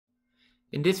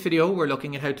In this video, we're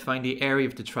looking at how to find the area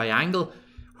of the triangle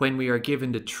when we are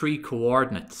given the three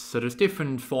coordinates. So there's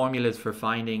different formulas for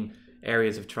finding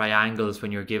areas of triangles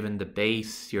when you're given the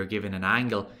base, you're given an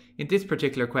angle. In this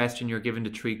particular question, you're given the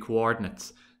three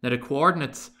coordinates. Now the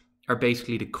coordinates are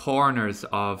basically the corners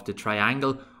of the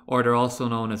triangle, or they're also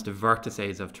known as the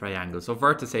vertices of triangles. So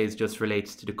vertices just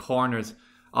relates to the corners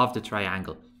of the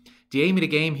triangle. The aim of the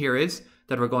game here is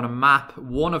that we're going to map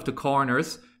one of the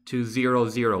corners to 0,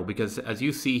 0, because as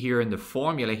you see here in the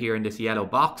formula here in this yellow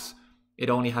box, it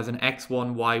only has an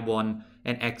x1, y1,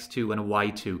 an x2 and a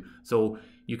y2. So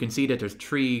you can see that there's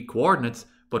three coordinates,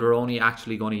 but we're only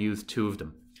actually going to use two of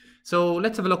them. So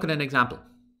let's have a look at an example.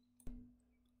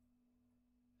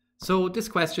 So this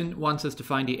question wants us to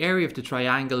find the area of the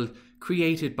triangle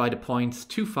created by the points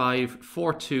 2, 5,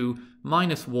 4, 2,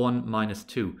 minus 1, minus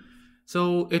 2.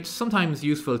 So it's sometimes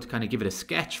useful to kind of give it a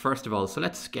sketch first of all. So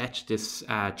let's sketch this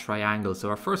triangle. So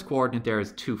our first coordinate there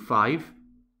is 2, 5.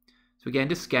 So again,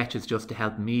 this sketch is just to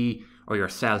help me or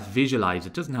yourself visualize.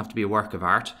 It doesn't have to be a work of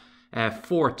art.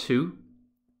 4, 2.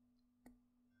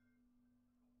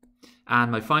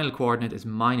 And my final coordinate is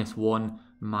minus 1,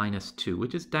 minus 2,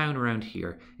 which is down around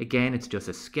here. Again, it's just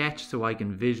a sketch so I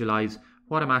can visualize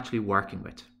what I'm actually working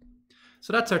with.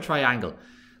 So that's our triangle.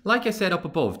 Like I said up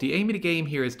above, the aim of the game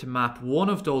here is to map one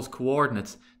of those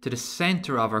coordinates to the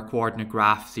center of our coordinate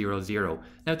graph 0, 0.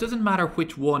 Now it doesn't matter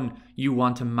which one you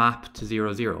want to map to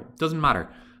 0, 0. It doesn't matter.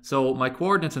 So my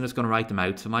coordinates, I'm just going to write them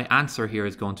out. So my answer here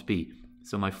is going to be,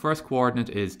 so my first coordinate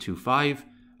is 2, 5.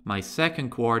 My second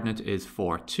coordinate is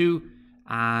 4, 2.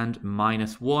 And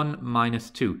minus 1, minus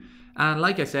 2. And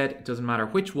like I said, it doesn't matter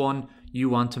which one you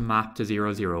want to map to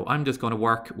 0, 0. I'm just going to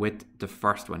work with the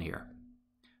first one here.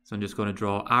 So I'm just going to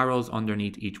draw arrows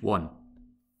underneath each one.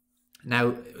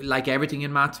 Now, like everything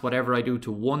in maths, whatever I do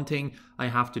to one thing, I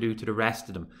have to do to the rest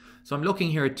of them. So I'm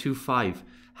looking here at 2, 5.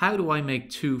 How do I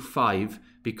make 2, 5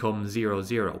 become 0,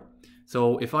 0?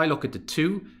 So if I look at the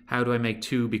 2, how do I make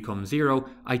 2 become 0?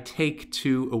 I take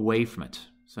 2 away from it.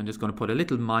 So I'm just going to put a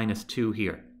little minus 2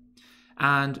 here.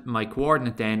 And my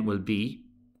coordinate then will be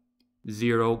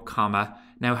 0, comma.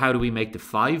 Now how do we make the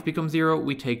 5 become 0?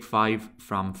 We take 5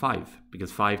 from 5,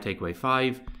 because 5 take away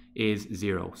 5 is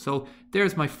 0. So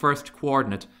there's my first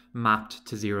coordinate mapped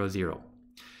to 0, 0.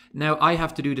 Now I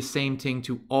have to do the same thing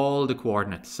to all the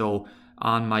coordinates. So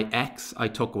on my x I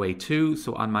took away 2,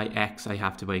 so on my x I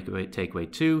have to take away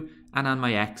 2, and on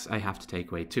my x I have to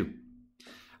take away 2.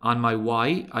 On my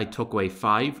y, I took away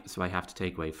 5, so I have to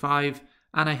take away 5,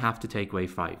 and I have to take away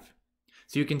 5.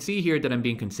 So you can see here that I'm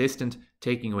being consistent,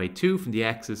 taking away 2 from the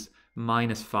x's,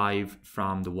 minus 5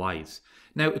 from the y's.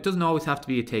 Now, it doesn't always have to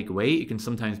be a takeaway, it can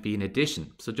sometimes be an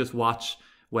addition. So just watch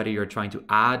whether you're trying to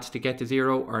add to get to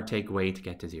 0 or take away to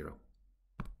get to 0.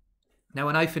 Now,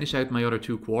 when I finish out my other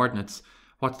two coordinates,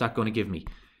 what's that going to give me?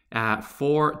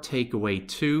 4 take away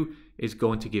 2 is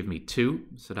going to give me 2,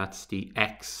 so that's the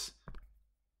x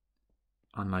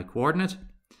on my coordinate,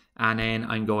 and then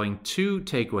I'm going 2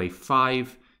 take away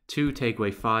 5, 2 take away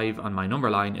 5 on my number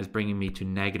line is bringing me to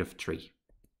negative 3.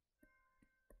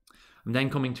 I'm then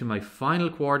coming to my final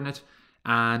coordinate,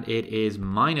 and it is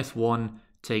minus 1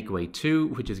 take away 2,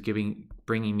 which is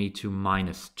bringing me to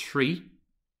minus 3.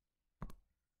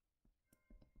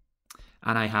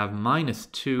 And I have minus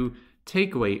 2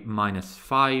 take away minus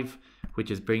 5, which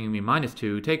is bringing me minus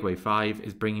 2 take away 5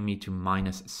 is bringing me to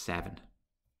minus 7.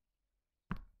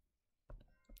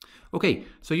 Okay,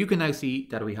 so you can now see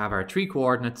that we have our three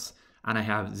coordinates, and I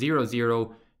have 0,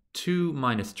 0, 2,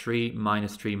 minus 3,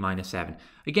 minus 3, minus 7.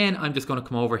 Again, I'm just going to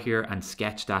come over here and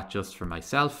sketch that just for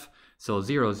myself. So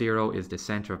 0, 0 is the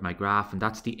center of my graph, and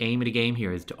that's the aim of the game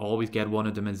here, is to always get one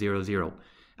of them at 0, 0.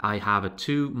 I have a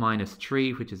 2, minus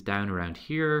 3, which is down around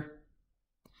here.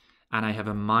 And I have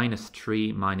a minus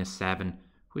 3, minus 7,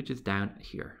 which is down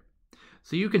here.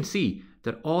 So you can see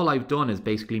that all I've done is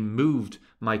basically moved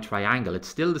my triangle. It's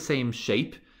still the same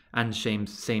shape and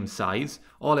same size.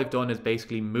 All I've done is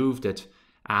basically moved it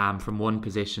from one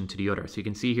position to the other. So you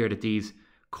can see here that these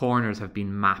corners have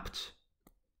been mapped.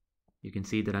 You can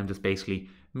see that I'm just basically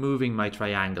moving my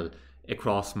triangle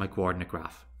across my coordinate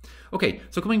graph. Okay,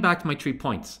 so coming back to my 3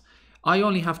 points. I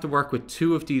only have to work with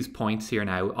 2 of these points here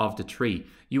now of the 3.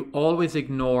 You always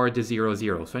ignore the 0,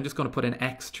 0. So I'm just going to put an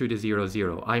x through the 0,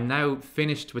 0. I'm now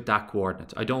finished with that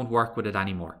coordinate. I don't work with it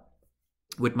anymore.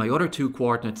 With my other 2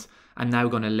 coordinates, I'm now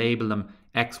going to label them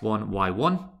x1,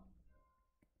 y1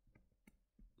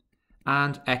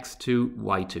 and x2,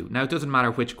 y2. Now it doesn't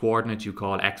matter which coordinate you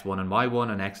call x1 and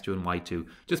y1 and x2 and y2.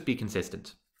 Just be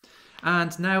consistent.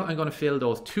 And now I'm going to fill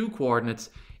those 2 coordinates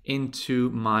into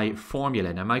my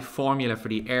formula. Now my formula for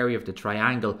the area of the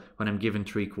triangle when I'm given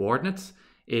 3 coordinates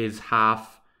is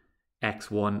half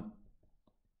x1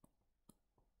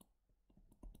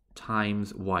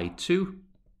 times y2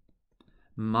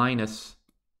 minus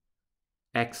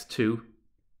x2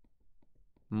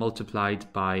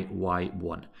 multiplied by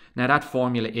y1. Now that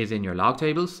formula is in your log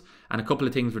tables, and a couple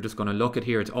of things we're just going to look at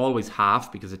here. It's always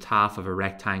half because it's half of a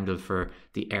rectangle for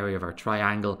the area of our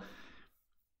triangle.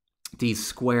 These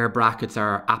square brackets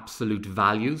are absolute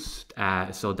values,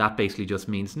 so that basically just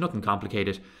means nothing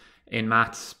complicated. In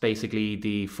maths, basically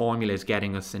the formula is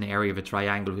getting us an area of a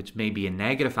triangle which may be a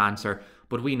negative answer,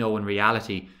 but we know in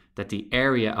reality that the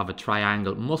area of a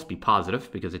triangle must be positive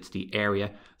because it's the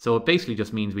area. So it basically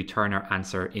just means we turn our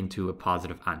answer into a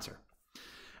positive answer.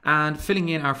 And filling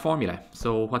in our formula.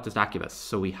 So what does that give us?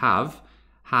 So we have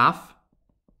half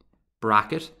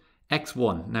bracket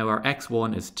x1. Now our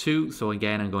x1 is 2. So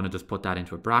again, I'm going to just put that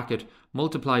into a bracket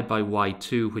multiplied by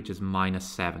y2, which is minus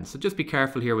 7. So just be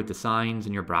careful here with the signs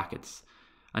in your brackets.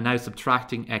 And now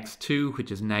subtracting x2,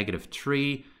 which is negative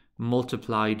 3,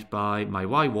 multiplied by my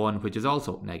y1, which is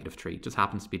also negative 3. It just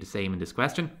happens to be the same in this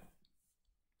question.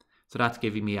 So that's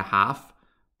giving me a half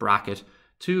bracket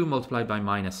 2 multiplied by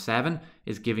minus 7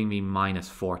 is giving me minus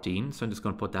 14. So I'm just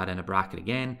going to put that in a bracket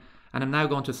again. And I'm now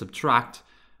going to subtract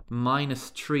minus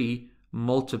 3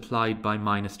 multiplied by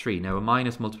minus 3. Now a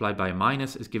minus multiplied by a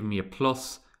minus is giving me a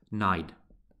plus 9.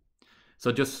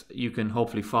 So just, you can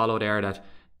hopefully follow there that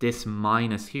this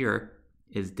minus here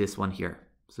is this one here.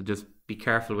 So just be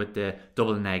careful with the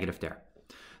double negative there.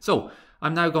 So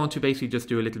I'm now going to basically just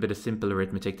do a little bit of simple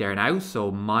arithmetic there now.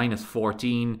 So minus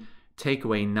 14 take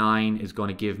away 9 is going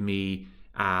to give me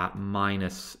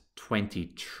minus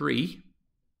 23.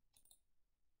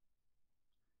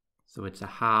 So it's a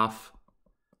half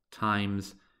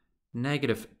times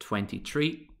negative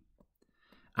 23.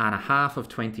 And a half of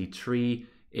 23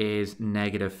 is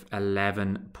negative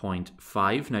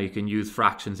 11.5. Now you can use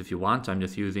fractions if you want. I'm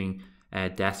just using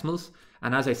decimals.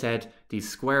 And as I said, these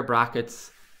square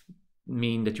brackets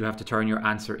mean that you have to turn your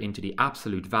answer into the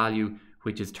absolute value,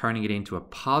 which is turning it into a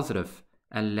positive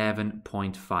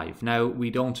 11.5. Now, we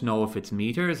don't know if it's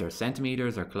meters or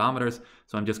centimeters or kilometers,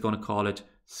 so I'm just going to call it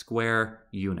square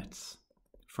units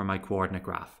for my coordinate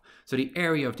graph. So the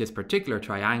area of this particular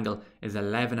triangle is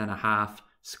 11.5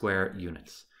 square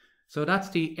units. So that's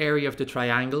the area of the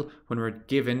triangle when we're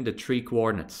given the 3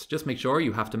 coordinates. Just make sure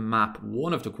you have to map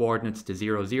one of the coordinates to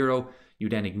 0, 0. You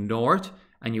then ignore it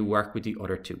and you work with the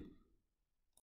other 2.